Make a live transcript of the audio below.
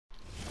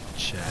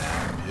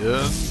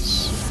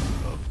Champions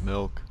of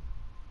Milk.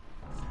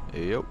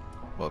 Hey yo,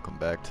 welcome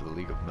back to the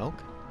League of Milk.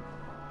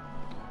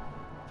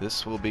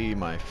 This will be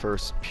my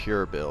first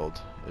pure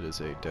build. It is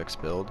a dex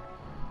build.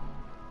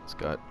 It's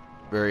got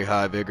very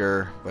high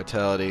vigor,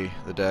 vitality,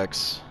 the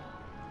dex,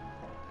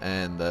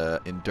 and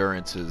the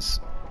endurance is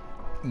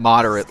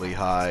moderately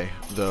high,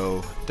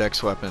 though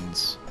dex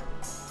weapons,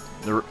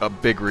 a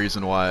big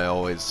reason why I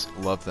always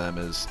love them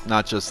is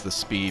not just the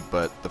speed,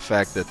 but the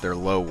fact that they're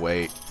low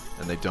weight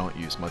and they don't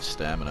use much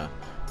stamina,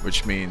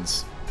 which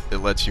means it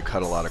lets you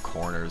cut a lot of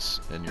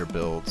corners in your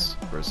builds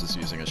versus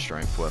using a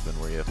strength weapon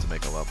where you have to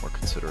make a lot more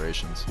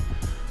considerations.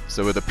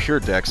 So with a pure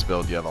dex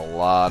build you have a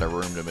lot of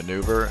room to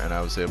maneuver, and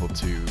I was able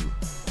to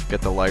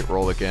get the light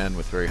roll again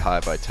with very high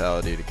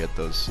vitality to get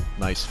those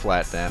nice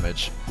flat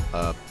damage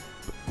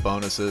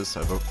bonuses.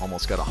 I've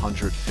almost got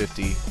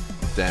 150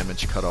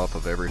 damage cut off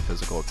of every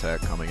physical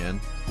attack coming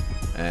in,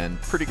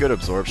 and pretty good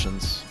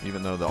absorptions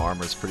even though the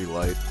armor is pretty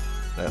light.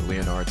 That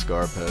Leonard's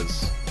garb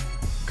has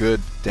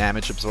good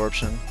damage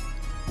absorption,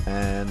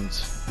 and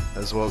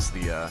as well as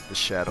the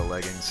shadow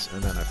leggings,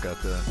 and then I've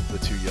got the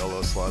two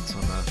yellow slots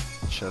on the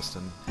chest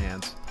and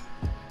hands.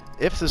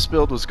 If this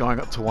build was going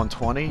up to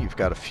 120, you've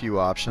got a few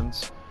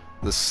options.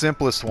 The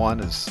simplest one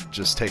is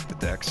just take the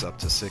dex up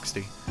to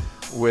 60.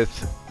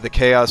 With the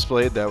Chaos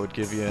Blade, that would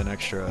give you an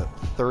extra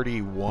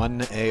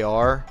 31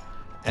 AR,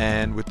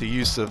 and with the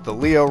use of the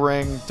Leo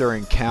Ring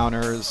during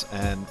counters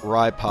and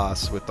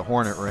Rypos with the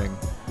Hornet Ring,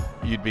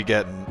 you'd be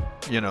getting,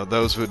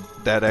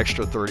 that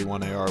extra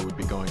 31 AR would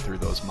be going through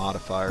those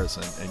modifiers,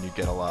 and you'd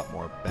get a lot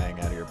more bang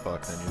out of your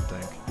buck than you'd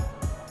think.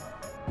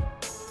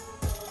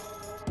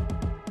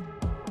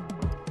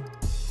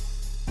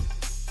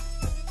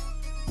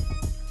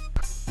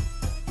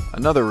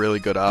 Another really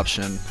good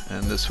option,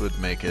 and this would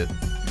make it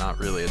not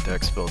really a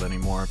dex build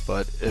anymore,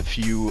 but if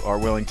you are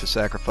willing to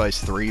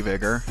sacrifice 3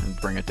 vigor and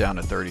bring it down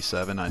to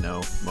 37, I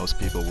know most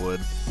people would,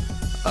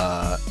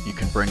 you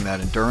can bring that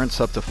endurance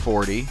up to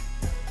 40,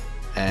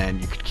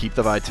 and you could keep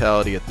the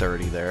vitality at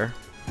 30 there,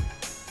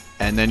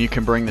 and then you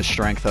can bring the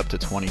strength up to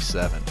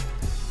 27.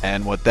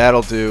 And what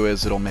that'll do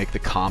is it'll make the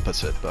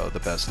composite bow the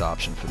best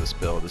option for this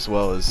build, as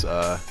well as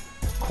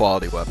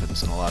quality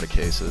weapons in a lot of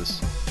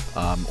cases,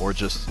 or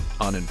just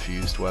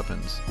uninfused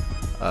weapons.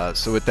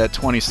 So with that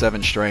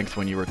 27 strength,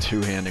 when you were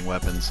two-handing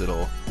weapons,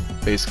 it'll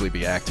basically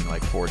be acting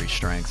like 40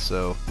 strength.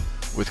 So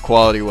with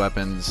quality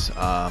weapons,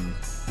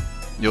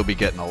 you'll be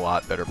getting a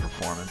lot better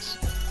performance.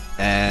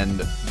 And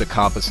the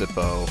composite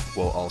bow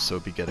will also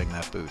be getting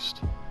that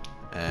boost.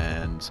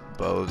 And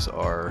bows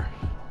are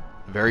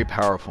very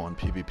powerful in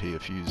PvP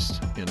if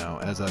used,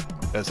 as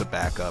a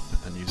backup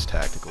and used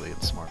tactically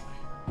and smartly.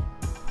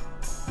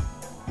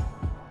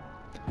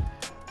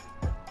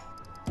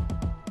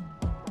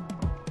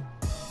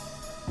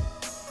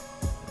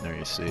 There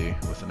you see,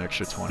 with an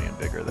extra 20 in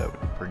vigor, that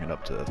would bring it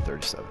up to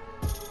 37.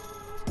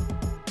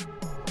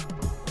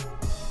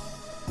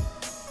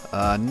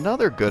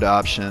 Another good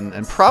option,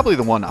 and probably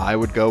the one I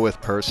would go with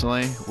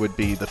personally, would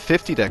be the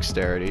 50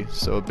 dexterity,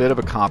 so a bit of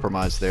a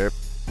compromise there,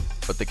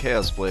 but the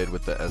Chaos Blade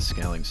with the S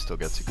scaling still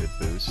gets a good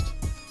boost,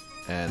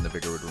 and the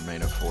vigor would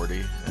remain at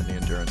 40, and the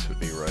endurance would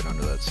be right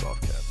under that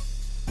soft cap.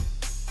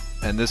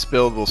 And this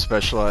build will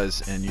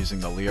specialize in using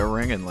the Leo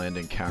Ring and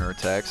landing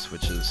counterattacks,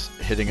 which is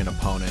hitting an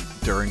opponent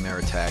during their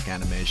attack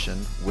animation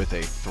with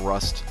a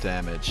thrust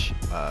damage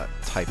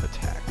type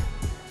attack.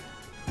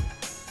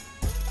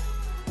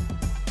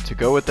 To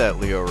go with that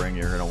Leo Ring,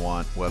 you're going to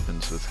want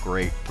weapons with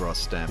great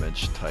thrust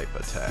damage type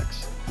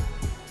attacks.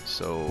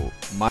 So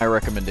my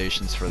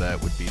recommendations for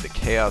that would be the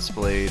Chaos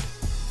Blade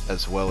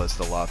as well as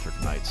the Lothric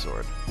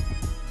Knightsword.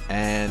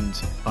 And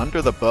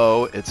under the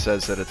bow, it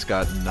says that it's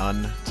got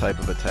none type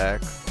of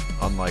attack,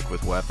 unlike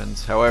with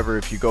weapons. However,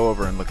 if you go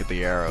over and look at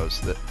the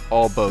arrows, that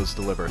all bows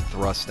deliver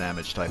thrust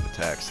damage type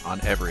attacks on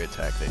every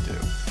attack they do.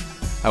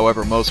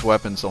 However, most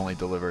weapons only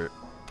deliver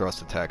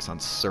thrust attacks on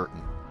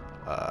certain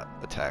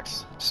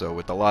attacks. So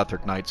with the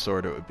Lothric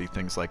Knightsword, it would be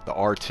things like the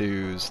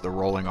R2s, the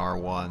rolling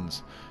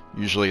R1s.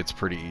 Usually it's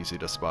pretty easy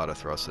to spot a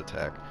thrust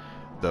attack,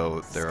 though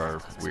there are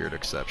weird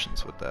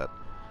exceptions with that.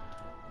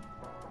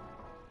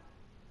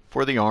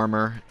 For the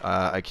armor,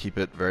 I keep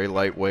it very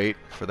lightweight.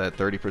 For that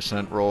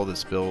 30% roll,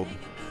 this build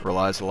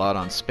relies a lot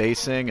on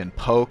spacing and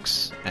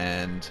pokes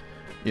and,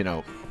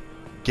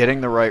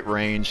 getting the right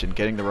range and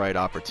getting the right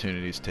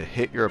opportunities to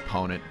hit your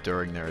opponent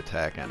during their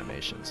attack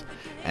animations.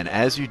 And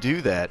as you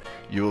do that,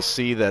 you will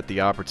see that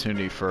the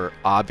opportunity for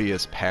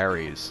obvious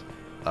parries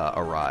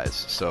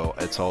arise. So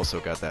it's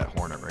also got that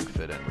Hornet Ring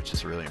fit in, which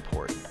is really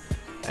important.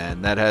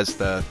 And that has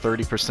the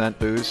 30%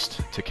 boost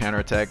to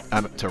counterattack,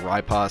 to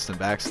Rypos and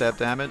backstab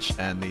damage,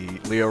 and the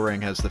Leo Ring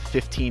has the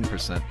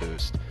 15%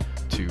 boost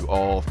to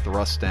all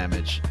thrust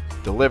damage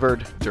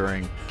delivered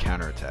during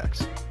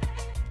counterattacks.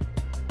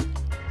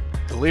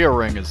 The Leo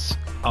Ring is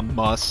a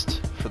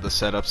must for the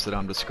setups that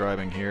I'm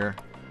describing here.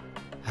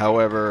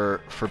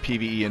 However, for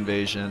PvE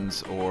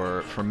invasions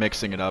or for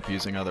mixing it up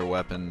using other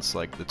weapons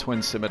like the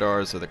Twin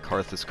Scimitars or the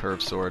Karthus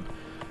Curved Sword,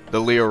 the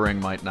Leo Ring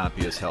might not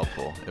be as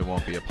helpful. It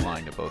won't be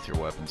applying to both your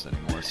weapons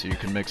anymore. So you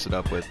can mix it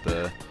up with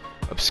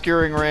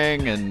obscuring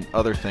ring and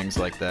other things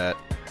like that.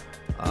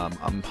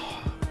 I'm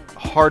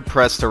hard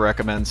pressed to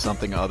recommend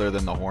something other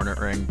than the Hornet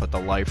ring, but the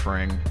life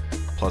ring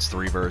plus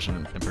 3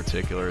 version in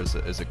particular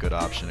is a good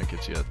option. It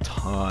gives you a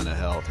ton of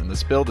health, and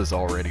this build is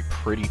already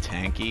pretty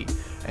tanky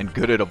and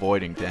good at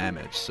avoiding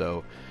damage,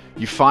 so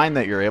you find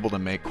that you're able to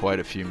make quite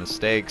a few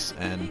mistakes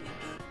and,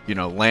 you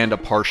know, land a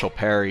partial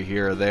parry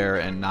here or there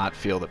and not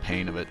feel the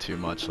pain of it too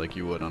much like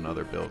you would on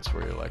other builds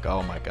where you're like,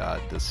 oh my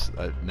god, this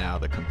now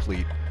the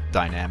complete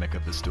dynamic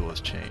of this duel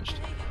has changed.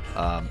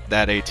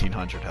 That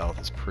 1800 health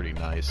is pretty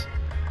nice.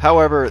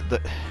 However,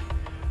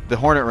 the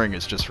Hornet ring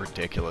is just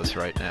ridiculous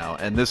right now,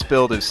 and this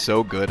build is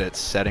so good at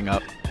setting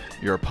up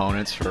your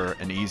opponents for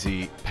an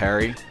easy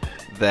parry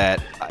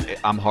that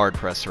I'm hard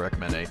pressed to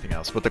recommend anything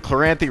else. But the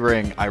Chloranthy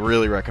ring, I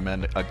really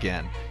recommend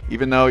again.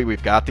 Even though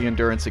we've got the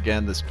endurance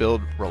again, this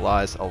build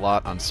relies a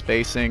lot on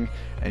spacing,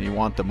 and you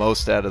want the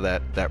most out of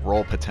that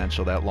roll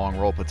potential, that long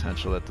roll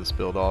potential that this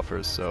build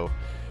offers. So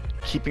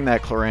keeping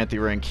that Chloranthy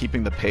ring,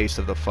 keeping the pace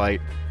of the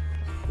fight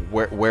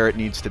where it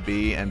needs to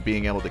be, and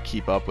being able to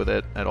keep up with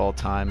it at all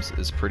times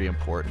is pretty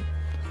important.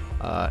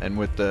 And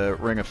with the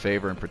Ring of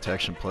Favor and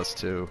Protection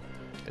 +2,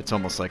 it's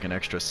almost like an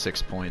extra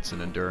 6 points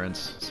in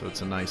endurance, so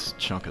it's a nice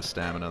chunk of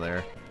stamina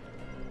there.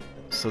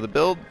 So the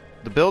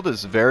build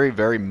is very,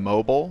 very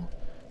mobile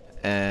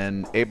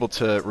and able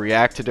to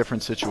react to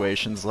different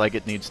situations like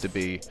it needs to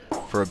be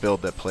for a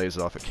build that plays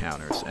off of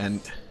counters.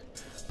 And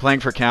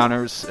playing for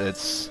counters,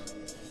 it's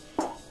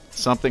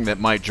something that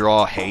might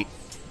draw hate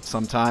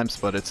sometimes,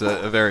 but it's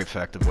a very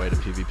effective way to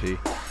PvP.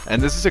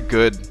 And this is a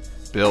good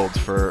build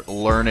for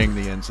learning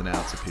the ins and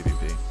outs of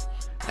PvP.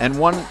 And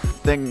one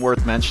thing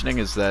worth mentioning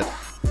is that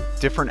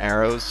different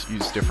arrows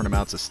use different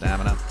amounts of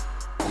stamina.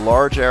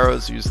 Large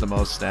arrows use the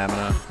most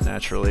stamina,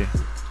 naturally.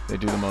 They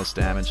do the most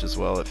damage as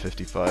well at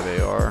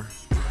 55 AR.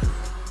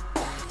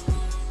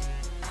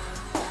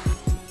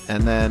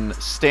 And then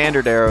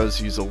standard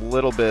arrows use a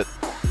little bit,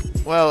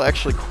 well,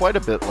 actually quite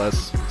a bit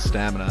less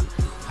stamina.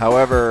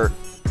 However,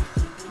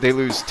 they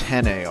lose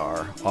 10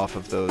 AR off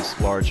of those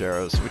large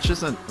arrows, which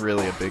isn't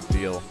really a big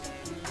deal.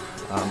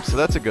 So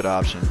that's a good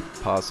option,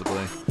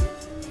 possibly.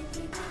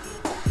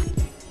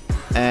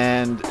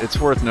 And it's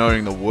worth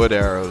noting the wood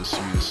arrows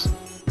use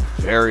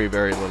very,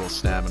 very little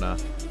stamina.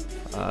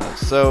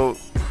 So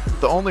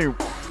the only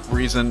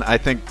reason, I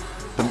think,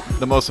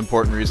 the most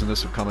important reason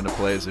this would come into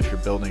play is if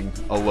you're building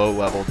a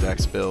low-level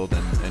dex build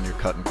and you're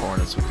cutting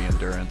corners with the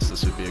endurance.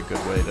 This would be a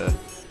good way to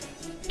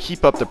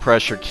keep up the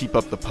pressure, keep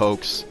up the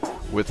pokes,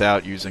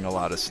 without using a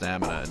lot of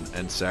stamina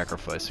and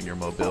sacrificing your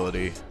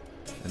mobility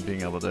and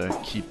being able to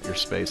keep your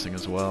spacing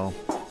as well.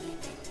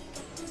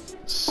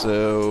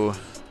 So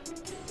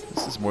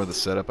this is more the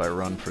setup I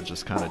run for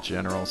just kind of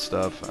general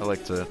stuff. I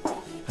like to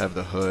have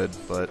the hood,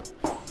 but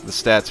the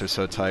stats are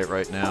so tight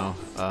right now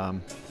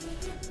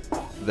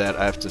that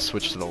I have to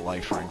switch to the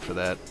life ring for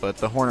that. But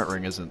the Hornet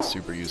ring isn't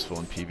super useful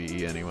in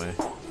PvE anyway.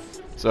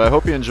 So I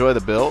hope you enjoy the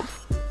build,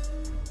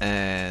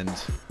 and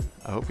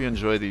I hope you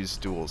enjoy these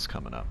duels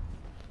coming up.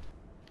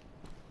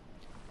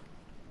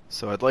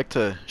 So I'd like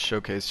to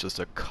showcase just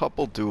a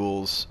couple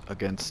duels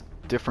against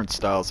different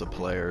styles of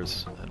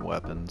players and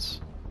weapons,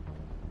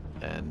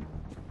 and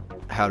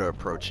how to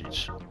approach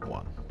each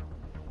one.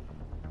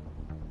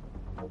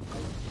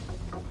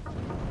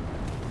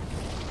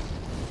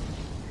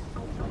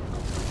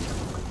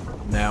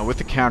 Now with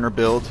the counter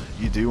build,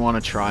 you do want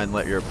to try and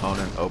let your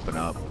opponent open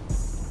up,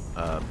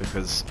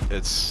 because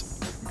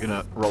it's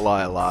gonna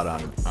rely a lot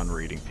on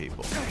reading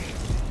people.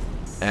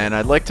 And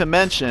I'd like to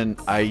mention,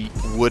 I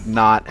would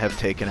not have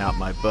taken out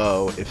my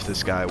bow if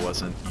this guy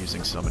wasn't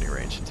using so many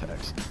ranged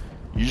attacks.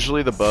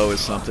 Usually the bow is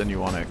something you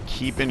want to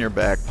keep in your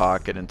back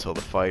pocket until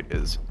the fight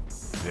is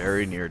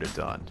very near to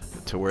done,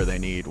 to where they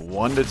need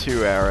 1 to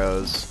 2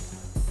 arrows,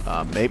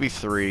 maybe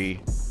 3,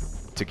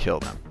 to kill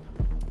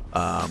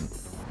them.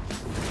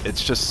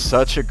 It's just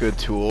such a good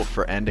tool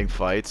for ending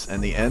fights,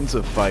 and the ends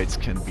of fights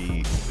can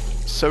be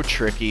so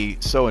tricky,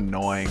 so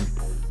annoying.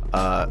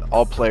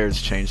 All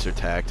players change their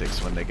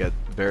tactics when they get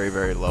very,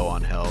 very low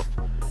on health,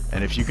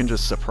 and if you can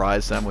just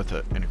surprise them with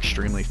an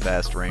extremely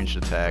fast ranged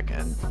attack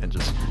and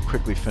just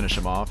quickly finish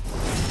them off,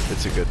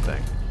 it's a good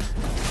thing.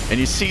 And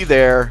you see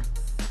there,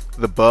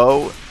 the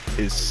bow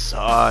is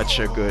such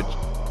a good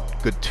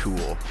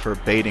tool for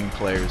baiting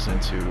players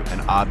into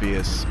an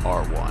obvious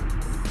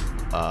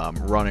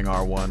R1, running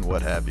R1,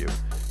 what have you.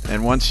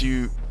 And once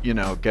you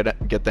know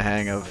get the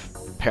hang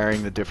of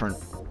pairing the different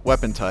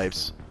weapon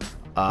types,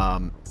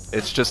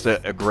 it's just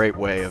a great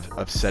way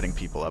of setting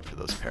people up for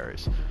those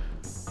parries.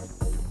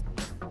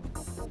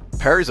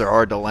 Parries are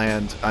hard to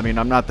land. I mean,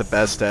 I'm not the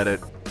best at it,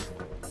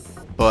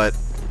 but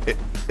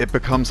it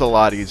becomes a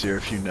lot easier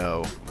if you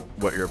know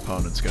what your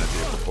opponent's going to do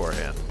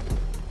beforehand.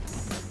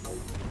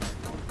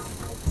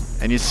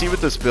 And you see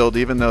with this build,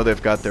 even though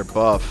they've got their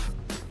buff,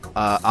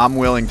 I'm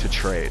willing to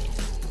trade.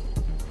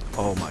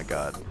 Oh my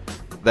god.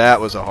 That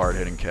was a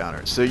hard-hitting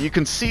counter. So you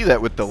can see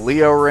that with the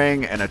Leo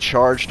ring and a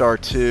charged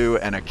R2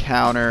 and a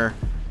counter,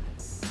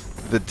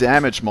 the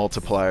damage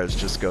multipliers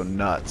just go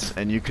nuts,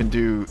 and you can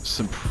do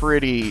some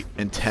pretty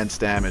intense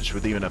damage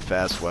with even a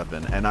fast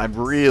weapon. And I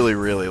really,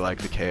 really like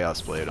the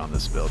Chaos Blade on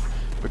this build,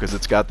 because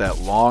it's got that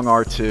long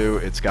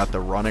R2, it's got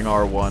the running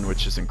R1,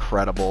 which is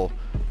incredible.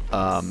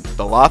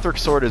 The Lothric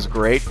Sword is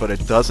great, but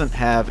it doesn't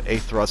have a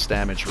thrust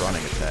damage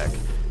running attack.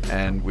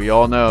 And we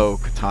all know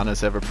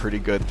katanas have a pretty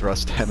good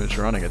thrust damage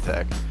running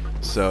attack.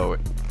 So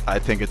I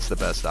think it's the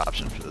best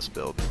option for this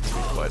build, to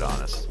be quite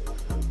honest.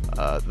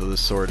 The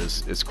sword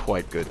is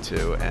quite good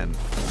too, and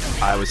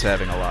I was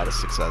having a lot of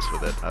success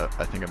with it.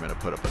 I think I'm going to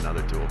put up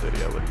another duel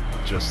video with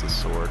just the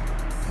sword.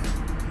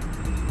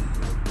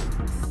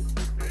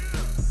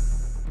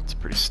 It's a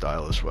pretty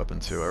stylish weapon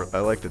too. I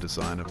like the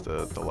design of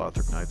the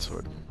Lothric Knight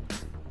Sword.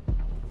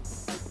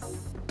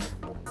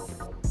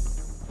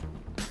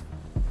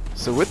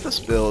 So with this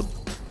build,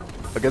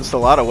 against a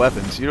lot of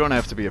weapons, you don't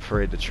have to be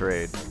afraid to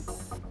trade.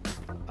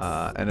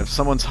 And if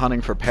someone's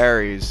hunting for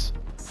parries,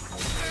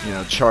 you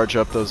know, charge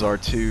up those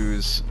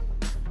R2s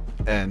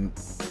and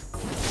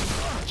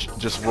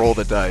just roll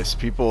the dice.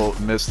 People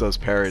miss those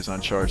parries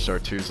on charged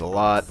R2s a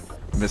lot,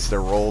 miss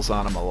their rolls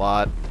on them a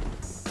lot,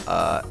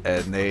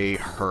 and they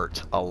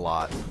hurt a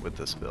lot with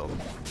this build.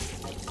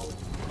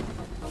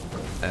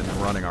 And the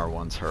running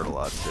R1s hurt a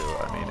lot too.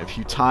 I mean, if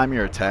you time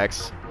your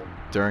attacks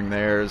during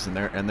theirs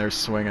and they're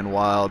swinging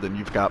wild and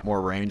you've got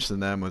more range than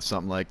them with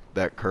something like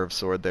that curved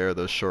sword there,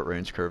 those short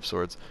range curved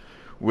swords,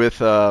 with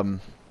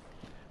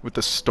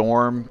the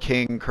Storm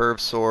King curved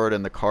sword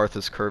and the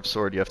Karthus curved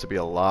sword, you have to be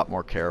a lot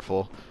more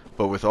careful.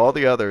 But with all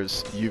the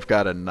others, you've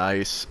got a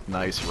nice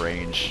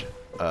range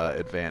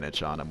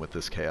advantage on them with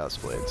this Chaos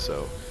Blade.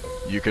 So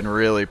you can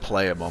really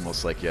play them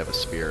almost like you have a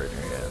spear in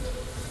your hand.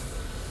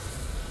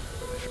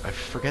 I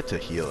forget to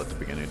heal at the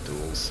beginning of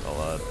duels a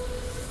lot.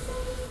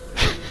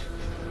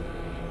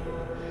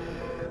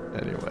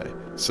 Anyway,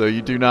 so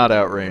you do not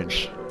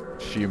outrange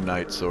Fume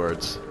Knight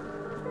swords.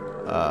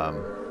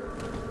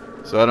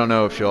 So I don't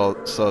know if y'all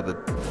saw the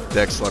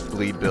Dexluck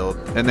bleed build.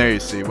 And there you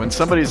see, when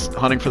somebody's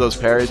hunting for those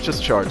parries,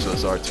 just charge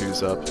those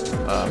R2s up.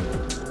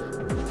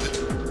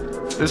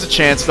 There's a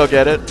chance they'll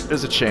get it,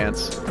 there's a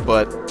chance,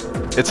 but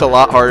it's a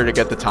lot harder to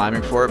get the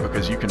timing for it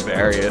because you can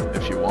vary it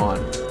if you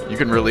want. You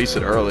can release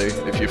it early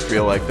if you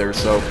feel like they're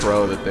so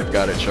pro that they've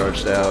got it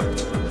charged out.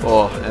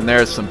 Oh, and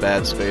there's some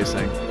bad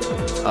spacing.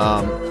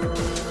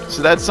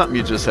 So that's something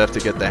you just have to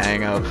get the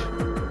hang of.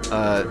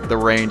 The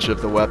range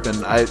of the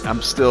weapon. I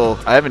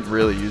haven't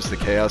really used the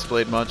Chaos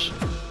Blade much,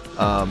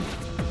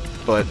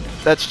 but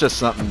that's just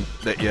something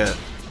that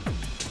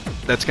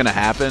that's gonna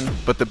happen.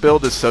 But the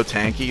build is so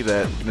tanky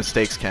that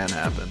mistakes can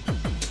happen.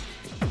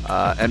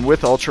 And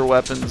with ultra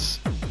weapons,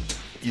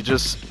 you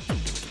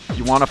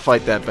want to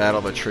fight that battle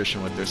of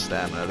attrition with their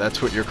stamina. That's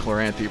what your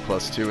Chloranthy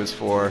 +2 is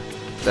for.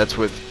 That's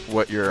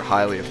what your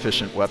highly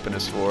efficient weapon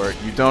is for.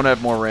 You don't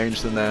have more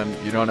range than them,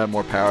 you don't have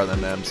more power than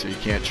them, so you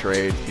can't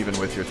trade even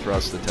with your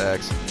thrust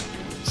attacks.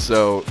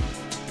 So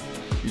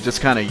you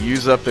just kind of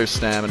use up their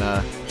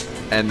stamina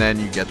and then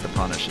you get the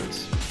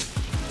punishes.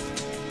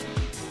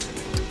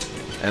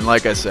 And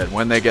like I said,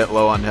 when they get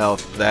low on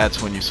health,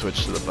 that's when you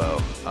switch to the bow.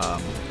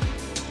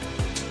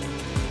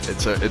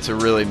 It's a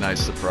really nice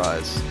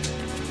surprise.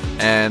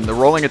 And the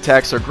rolling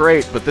attacks are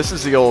great, but this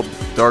is the old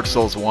Dark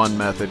Souls 1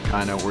 method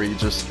kind of where you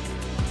just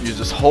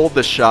hold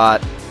the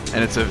shot,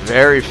 and it's a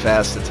very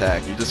fast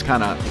attack. You just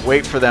kind of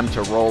wait for them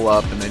to roll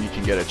up, and then you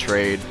can get a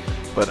trade.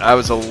 But I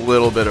was a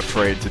little bit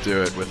afraid to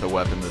do it with a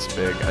weapon this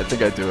big. I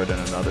think I do it in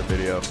another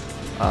video.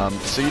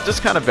 So you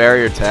just kind of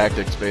vary your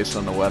tactics based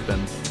on the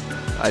weapon.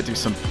 I do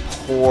some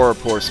poor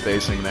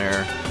spacing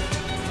there,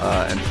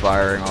 and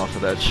firing off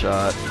of that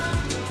shot.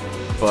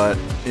 But,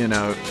 you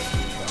know,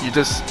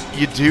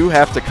 you do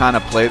have to kind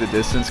of play the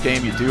distance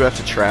game. You do have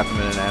to trap them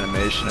in an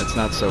animation. It's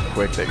not so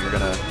quick that you're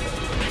gonna...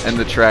 And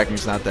the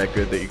tracking's not that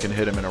good that you can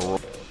hit him in a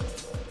roll.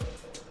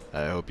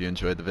 I hope you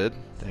enjoyed the vid.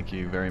 Thank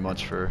you very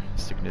much for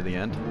sticking to the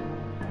end.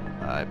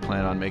 I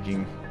plan on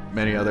making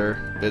many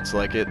other vids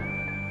like it,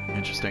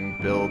 interesting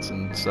builds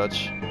and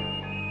such.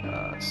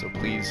 So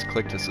please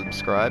click to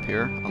subscribe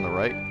here on the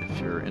right if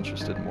you're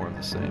interested in more of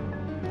the same.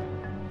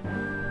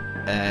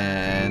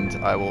 And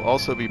I will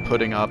also be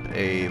putting up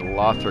a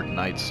Lothric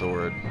Knight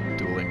Sword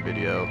dueling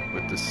video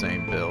with the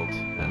same build,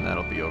 and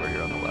that'll be over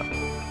here on the left.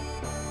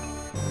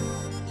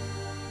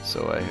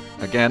 So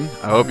again,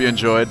 I hope you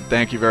enjoyed.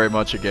 Thank you very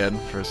much again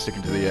for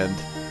sticking to the end,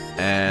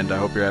 and I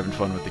hope you're having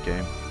fun with the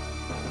game.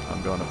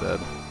 I'm going to bed.